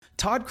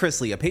Todd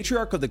Chrisley, a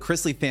patriarch of the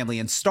Chrisley family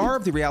and star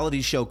of the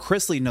reality show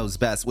Chrisley Knows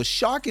Best, was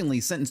shockingly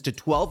sentenced to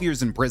 12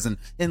 years in prison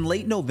in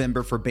late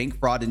November for bank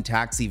fraud and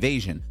tax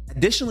evasion.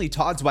 Additionally,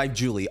 Todd's wife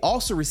Julie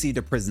also received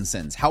a prison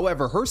sentence.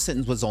 However, her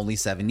sentence was only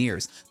 7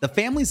 years. The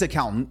family's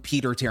accountant,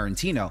 Peter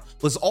Tarantino,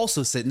 was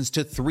also sentenced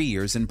to 3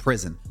 years in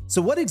prison.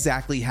 So what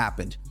exactly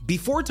happened?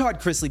 Before Todd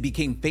Chrisley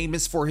became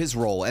famous for his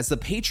role as the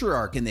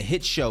patriarch in the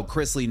hit show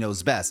Chrisley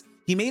Knows Best,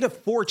 he made a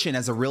fortune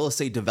as a real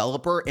estate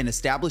developer and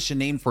established a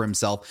name for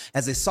himself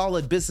as a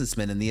solid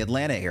businessman in the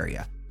Atlanta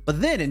area.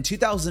 But then in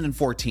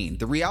 2014,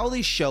 the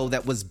reality show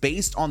that was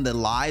based on the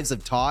lives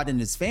of Todd and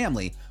his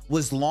family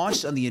was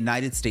launched on the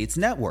United States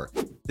network.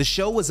 The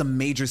show was a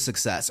major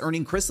success,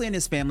 earning Chrisley and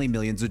his family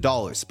millions of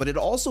dollars, but it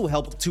also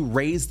helped to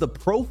raise the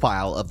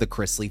profile of the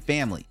Chrisley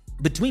family.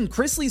 Between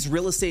Chrisley's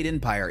real estate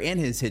empire and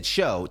his hit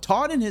show,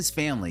 Todd and his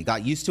family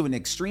got used to an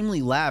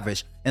extremely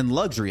lavish and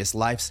luxurious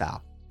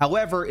lifestyle.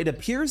 However, it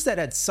appears that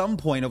at some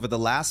point over the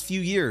last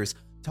few years,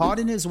 Todd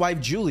and his wife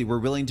Julie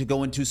were willing to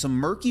go into some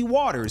murky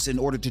waters in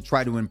order to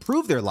try to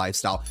improve their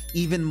lifestyle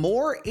even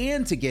more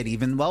and to get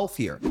even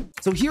wealthier.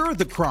 So here are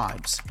the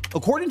crimes.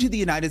 According to the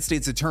United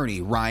States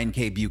Attorney Ryan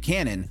K.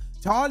 Buchanan,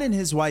 Todd and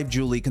his wife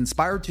Julie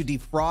conspired to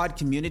defraud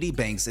community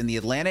banks in the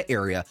Atlanta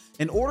area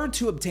in order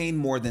to obtain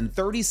more than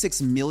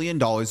 $36 million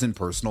in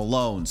personal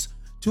loans.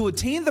 To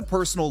obtain the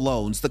personal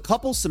loans, the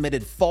couple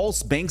submitted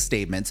false bank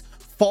statements,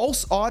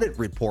 false audit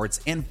reports,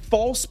 and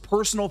false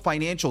personal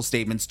financial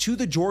statements to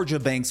the Georgia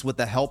banks with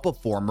the help of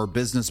former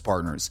business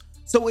partners.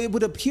 So it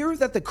would appear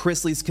that the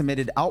Chrisleys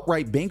committed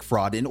outright bank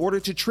fraud in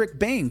order to trick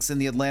banks in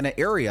the Atlanta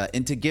area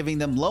into giving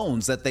them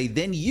loans that they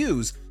then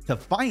use to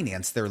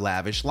finance their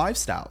lavish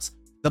lifestyles.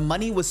 The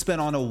money was spent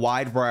on a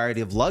wide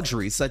variety of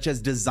luxuries such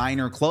as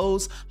designer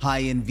clothes,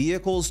 high-end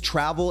vehicles,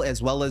 travel,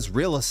 as well as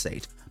real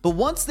estate. But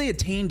once they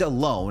attained a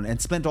loan and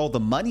spent all the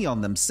money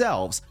on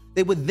themselves,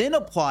 they would then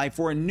apply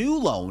for a new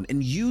loan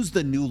and use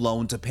the new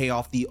loan to pay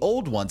off the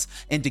old ones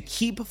and to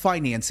keep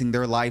financing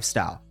their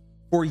lifestyle.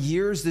 For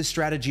years, this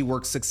strategy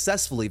worked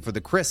successfully for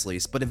the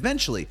Chrisleys, but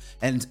eventually,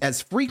 and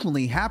as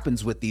frequently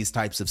happens with these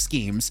types of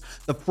schemes,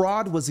 the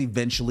fraud was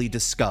eventually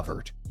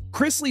discovered.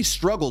 Chrisley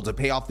struggled to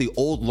pay off the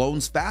old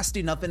loans fast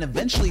enough and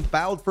eventually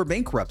filed for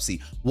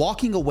bankruptcy,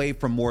 walking away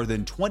from more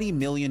than $20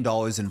 million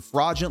in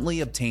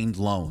fraudulently obtained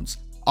loans.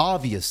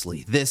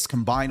 Obviously, this,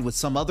 combined with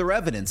some other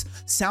evidence,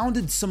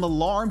 sounded some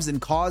alarms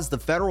and caused the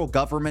federal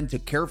government to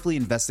carefully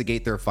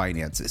investigate their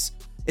finances.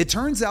 It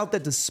turns out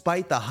that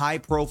despite the high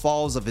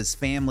profiles of his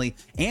family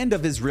and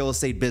of his real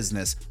estate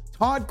business,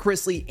 Todd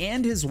Chrisley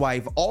and his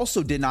wife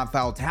also did not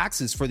file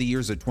taxes for the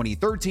years of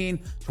 2013,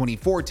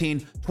 2014,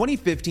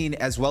 2015,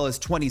 as well as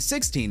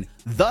 2016,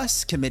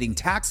 thus committing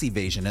tax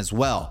evasion as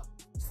well.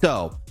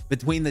 So,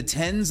 between the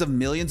tens of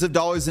millions of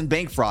dollars in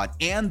bank fraud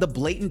and the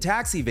blatant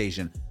tax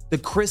evasion, the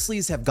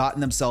Chrisleys have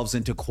gotten themselves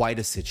into quite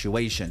a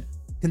situation.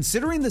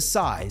 Considering the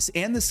size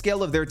and the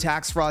scale of their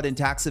tax fraud and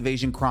tax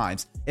evasion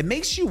crimes, it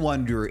makes you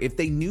wonder if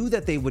they knew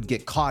that they would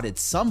get caught at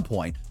some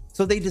point,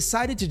 so they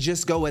decided to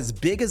just go as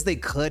big as they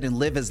could and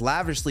live as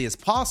lavishly as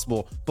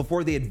possible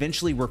before they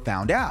eventually were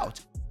found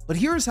out. But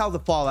here's how the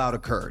fallout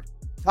occurred.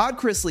 Todd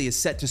Chrisley is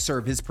set to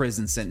serve his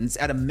prison sentence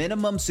at a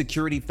minimum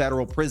security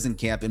federal prison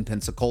camp in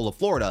Pensacola,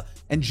 Florida,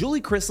 and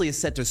Julie Chrisley is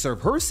set to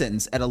serve her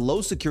sentence at a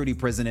low security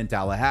prison in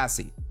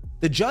Tallahassee.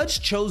 The judge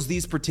chose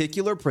these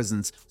particular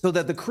prisons so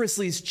that the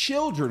Chrisleys'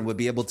 children would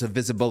be able to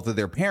visit both of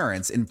their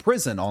parents in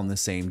prison on the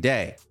same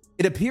day.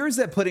 It appears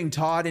that putting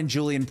Todd and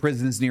Julie in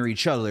prisons near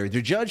each other,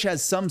 the judge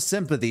has some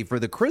sympathy for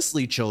the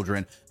Chrisley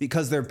children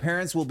because their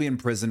parents will be in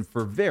prison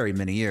for very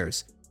many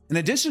years. In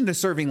addition to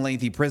serving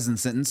lengthy prison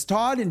sentence,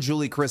 Todd and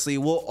Julie Chrisley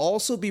will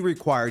also be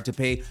required to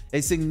pay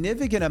a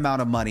significant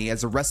amount of money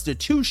as a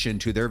restitution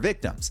to their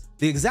victims.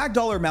 The exact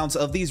dollar amounts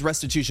of these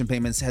restitution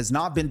payments has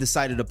not been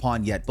decided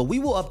upon yet, but we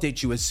will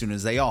update you as soon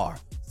as they are.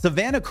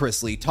 Savannah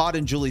Chrisley, Todd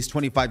and Julie's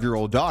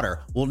 25-year-old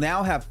daughter, will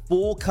now have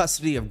full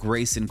custody of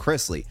Grayson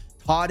Chrisley,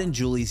 Todd and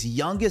Julie's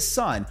youngest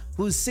son,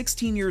 who is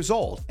 16 years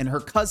old, and her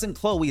cousin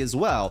Chloe as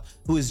well,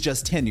 who is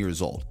just 10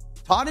 years old.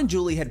 Todd and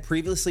Julie had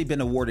previously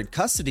been awarded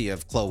custody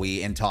of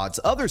Chloe and Todd's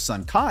other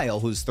son, Kyle,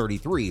 who's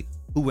 33,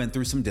 who went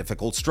through some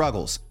difficult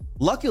struggles.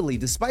 Luckily,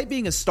 despite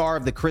being a star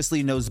of the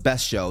Chrisley Knows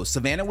Best show,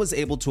 Savannah was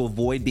able to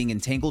avoid being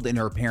entangled in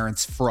her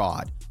parents'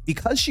 fraud.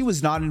 Because she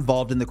was not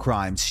involved in the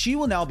crimes, she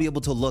will now be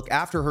able to look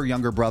after her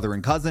younger brother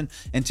and cousin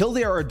until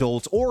they are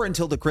adults or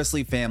until the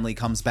Chrisley family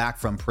comes back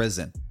from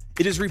prison.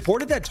 It is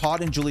reported that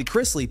Todd and Julie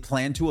Chrisley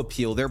plan to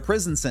appeal their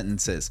prison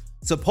sentences.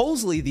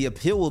 Supposedly, the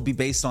appeal will be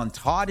based on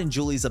Todd and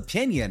Julie's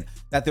opinion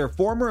that their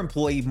former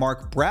employee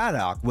Mark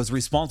Braddock was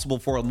responsible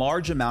for a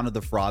large amount of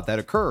the fraud that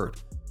occurred.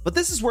 But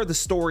this is where the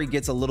story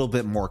gets a little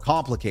bit more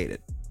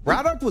complicated.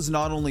 Braddock was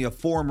not only a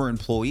former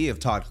employee of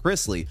Todd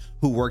Chrisley,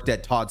 who worked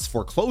at Todd's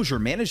foreclosure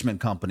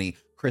management company,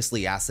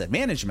 Chrisley Asset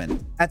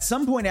Management. At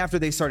some point after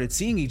they started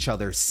seeing each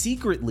other,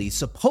 secretly,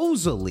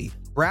 supposedly,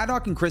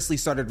 Braddock and Chrisley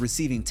started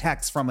receiving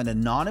texts from an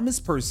anonymous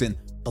person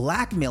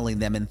blackmailing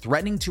them and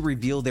threatening to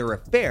reveal their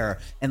affair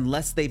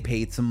unless they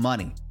paid some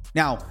money.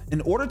 Now,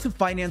 in order to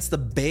finance the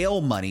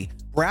bail money,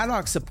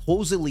 Braddock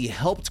supposedly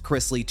helped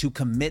Chrisley to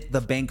commit the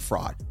bank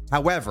fraud.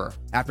 However,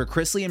 after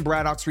Chrisley and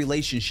Braddock's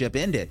relationship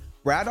ended,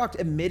 Braddock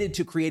admitted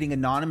to creating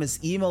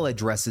anonymous email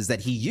addresses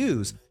that he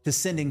used to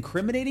send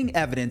incriminating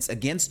evidence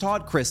against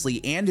Todd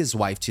Chrisley and his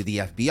wife to the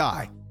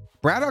FBI.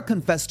 Braddock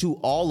confessed to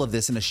all of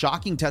this in a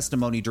shocking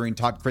testimony during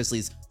Todd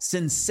Chrisley's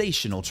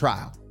sensational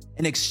trial.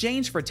 In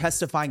exchange for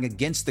testifying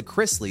against the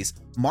Chrisleys,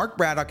 Mark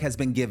Braddock has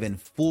been given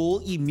full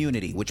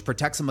immunity, which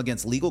protects him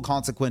against legal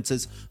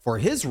consequences for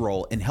his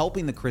role in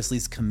helping the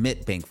Chrisleys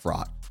commit bank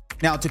fraud.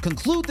 Now, to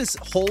conclude this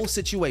whole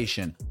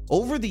situation,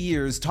 over the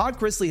years, Todd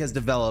Chrisley has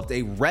developed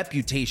a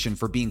reputation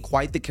for being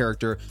quite the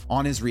character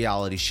on his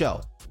reality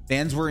show.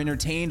 Fans were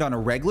entertained on a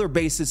regular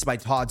basis by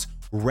Todd's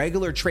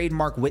regular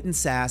trademark wit and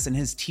sass, and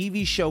his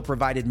TV show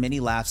provided many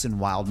laughs and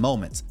wild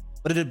moments.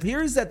 But it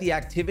appears that the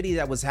activity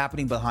that was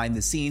happening behind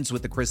the scenes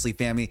with the Chrisley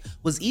family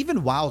was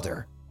even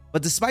wilder.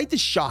 But despite the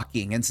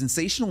shocking and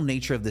sensational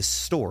nature of this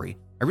story,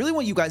 I really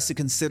want you guys to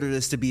consider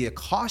this to be a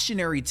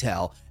cautionary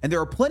tale, and there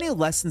are plenty of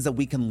lessons that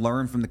we can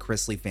learn from the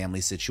Chrisley family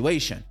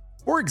situation.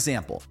 For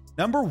example,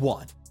 number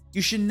 1,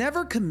 you should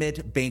never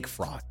commit bank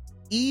fraud.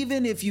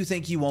 Even if you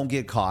think you won't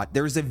get caught,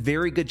 there is a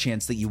very good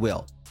chance that you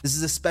will. This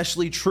is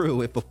especially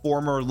true if a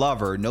former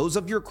lover knows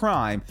of your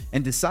crime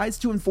and decides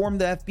to inform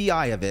the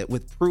FBI of it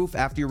with proof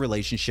after your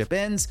relationship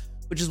ends,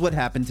 which is what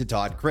happened to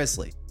Todd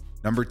Chrisley.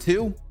 Number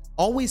 2,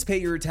 always pay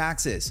your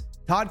taxes.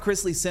 Todd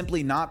Chrisley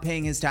simply not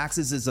paying his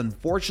taxes is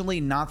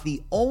unfortunately not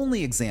the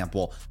only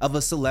example of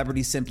a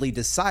celebrity simply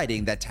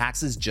deciding that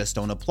taxes just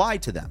don't apply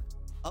to them.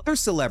 Other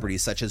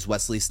celebrities such as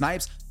Wesley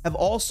Snipes have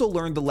also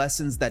learned the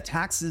lessons that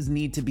taxes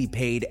need to be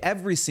paid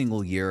every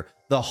single year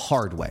the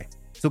hard way.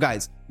 So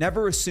guys,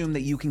 never assume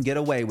that you can get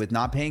away with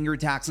not paying your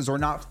taxes or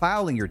not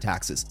filing your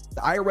taxes.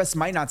 The IRS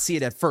might not see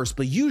it at first,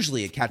 but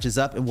usually it catches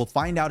up and will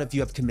find out if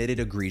you have committed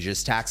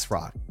egregious tax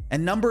fraud.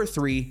 And number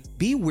 3,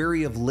 be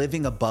wary of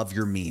living above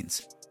your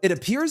means. It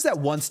appears that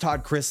once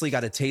Todd Chrisley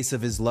got a taste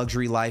of his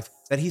luxury life,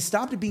 that he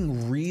stopped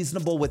being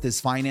reasonable with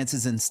his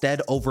finances,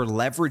 instead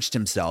over-leveraged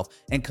himself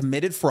and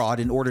committed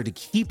fraud in order to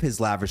keep his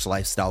lavish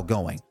lifestyle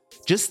going.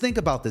 Just think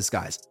about this,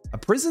 guys. A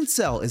prison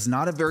cell is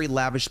not a very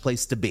lavish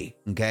place to be,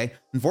 okay?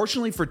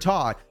 Unfortunately for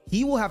Todd,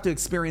 he will have to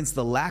experience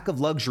the lack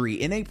of luxury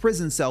in a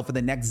prison cell for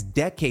the next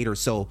decade or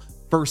so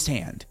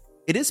firsthand.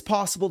 It is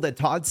possible that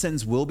Todd's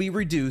sentence will be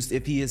reduced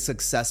if he is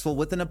successful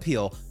with an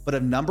appeal, but a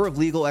number of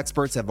legal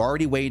experts have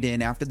already weighed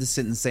in after the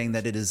sentence, saying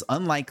that it is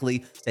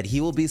unlikely that he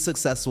will be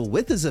successful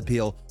with his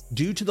appeal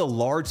due to the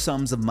large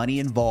sums of money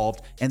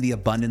involved and the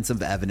abundance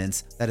of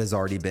evidence that has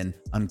already been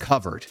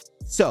uncovered.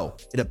 So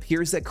it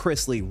appears that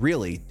Chrisley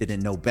really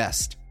didn't know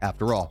best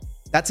after all.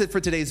 That's it for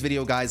today's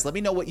video, guys. Let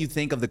me know what you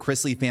think of the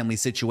Chrisley family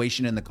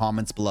situation in the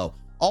comments below.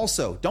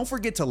 Also, don't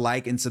forget to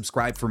like and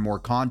subscribe for more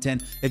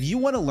content. If you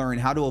want to learn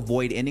how to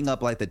avoid ending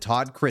up like the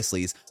Todd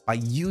Chrisleys by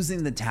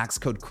using the tax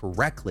code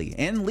correctly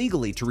and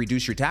legally to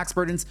reduce your tax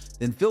burdens,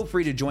 then feel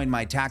free to join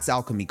my Tax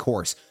Alchemy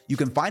course. You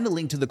can find a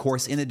link to the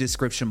course in the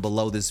description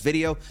below this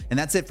video. And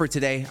that's it for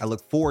today. I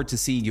look forward to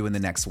seeing you in the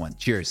next one.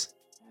 Cheers.